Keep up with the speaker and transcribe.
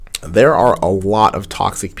there are a lot of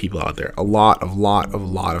toxic people out there. A lot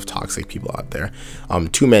of toxic people out there.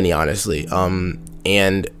 Too many, honestly.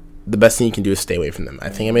 And the best thing you can do is stay away from them. I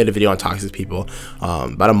think I made a video on toxic people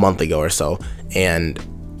about a month ago or so, and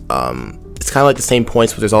it's kind of like the same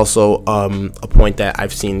points, but there's also a point that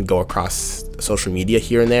I've seen go across social media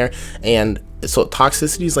here and there. And so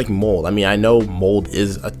toxicity is like mold. I mean, I know mold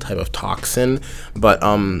is a type of toxin, but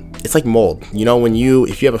it's like mold. You know,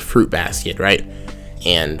 if you have a fruit basket, right,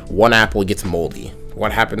 and one apple gets moldy,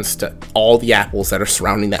 what happens to all the apples that are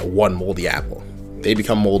surrounding that one moldy apple? They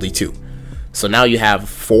become moldy too. So now you have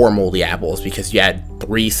 4 moldy apples because you had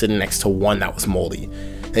 3 sitting next to one that was moldy.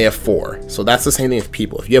 They have 4. So that's the same thing with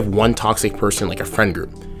people. If you have one toxic person, like a friend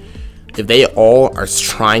group, if they all are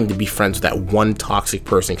trying to be friends with that one toxic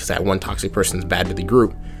person because that one toxic person is bad to the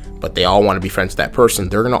group, but they all want to be friends with that person,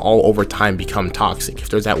 they're going to all over time become toxic. If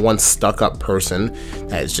there's that one stuck up person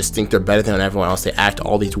that just think they're better than everyone else, they act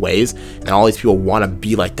all these ways, and all these people want to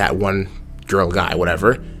be like that one girl, guy,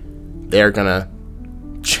 whatever, they're going to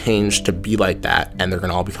change to be like that, and they're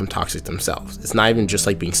gonna all become toxic themselves. It's not even just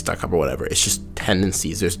like being stuck up or whatever, it's just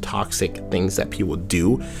tendencies. There's toxic things that people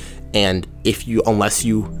do, and unless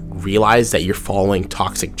you realize that you're following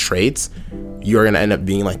toxic traits, you're gonna end up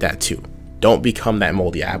being like that too. Don't become that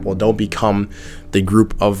moldy apple. Don't become the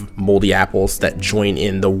group of moldy apples that join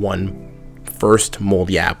in the one first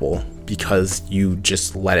moldy apple because you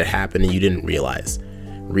just let it happen and you didn't realize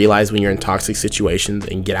when you're in toxic situations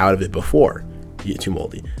and get out of it before you get too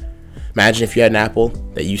moldy. Imagine if you had an apple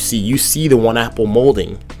that you see the one apple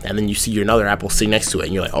molding, and then you see another apple sitting next to it,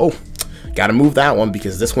 and you're like, oh, gotta move that one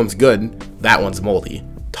because this one's good, that one's moldy.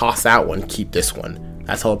 Toss that one, keep this one.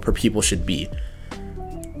 That's how people should be.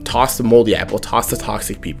 Toss the moldy apple, toss the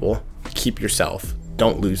toxic people, keep yourself.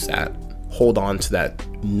 Don't lose that. Hold on to that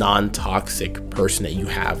non-toxic person that you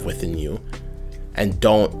have within you, and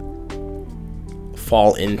don't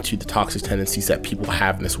fall into the toxic tendencies that people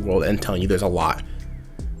have in this world. And telling you, there's a lot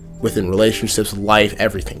within relationships, life,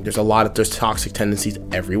 everything. There's toxic tendencies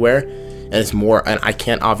everywhere, and it's more, and I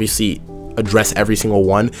can't obviously address every single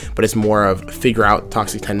one, but it's more of figure out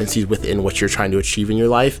toxic tendencies within what you're trying to achieve in your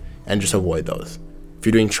life and just avoid those. If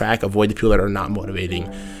you're doing track, avoid the people that are not motivating,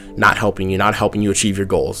 not helping you achieve your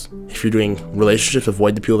goals. If you're doing relationships,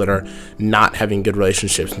 avoid the people that are not having good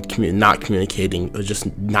relationships, not communicating, or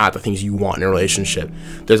just not the things you want in a relationship.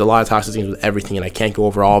 There's a lot of toxic things with everything, and I can't go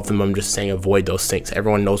over all of them. I'm just saying avoid those things.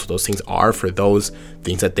 Everyone knows what those things are for those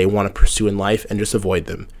things that they want to pursue in life, and just avoid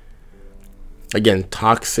them. Again,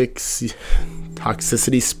 toxicity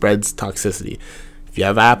spreads toxicity. If you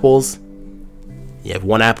have apples, you have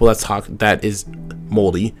one apple that is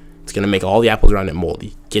moldy, it's going to make all the apples around it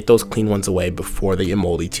moldy. Get those clean ones away before they get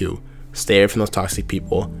moldy too. Stay away from those toxic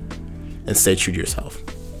people and stay true to yourself.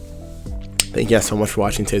 Thank you guys so much for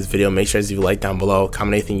watching today's video. Make sure to leave a like down below,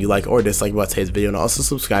 comment anything you like or dislike about today's video, and also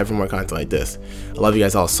subscribe for more content like this. I love you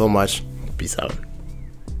guys all so much. Peace out.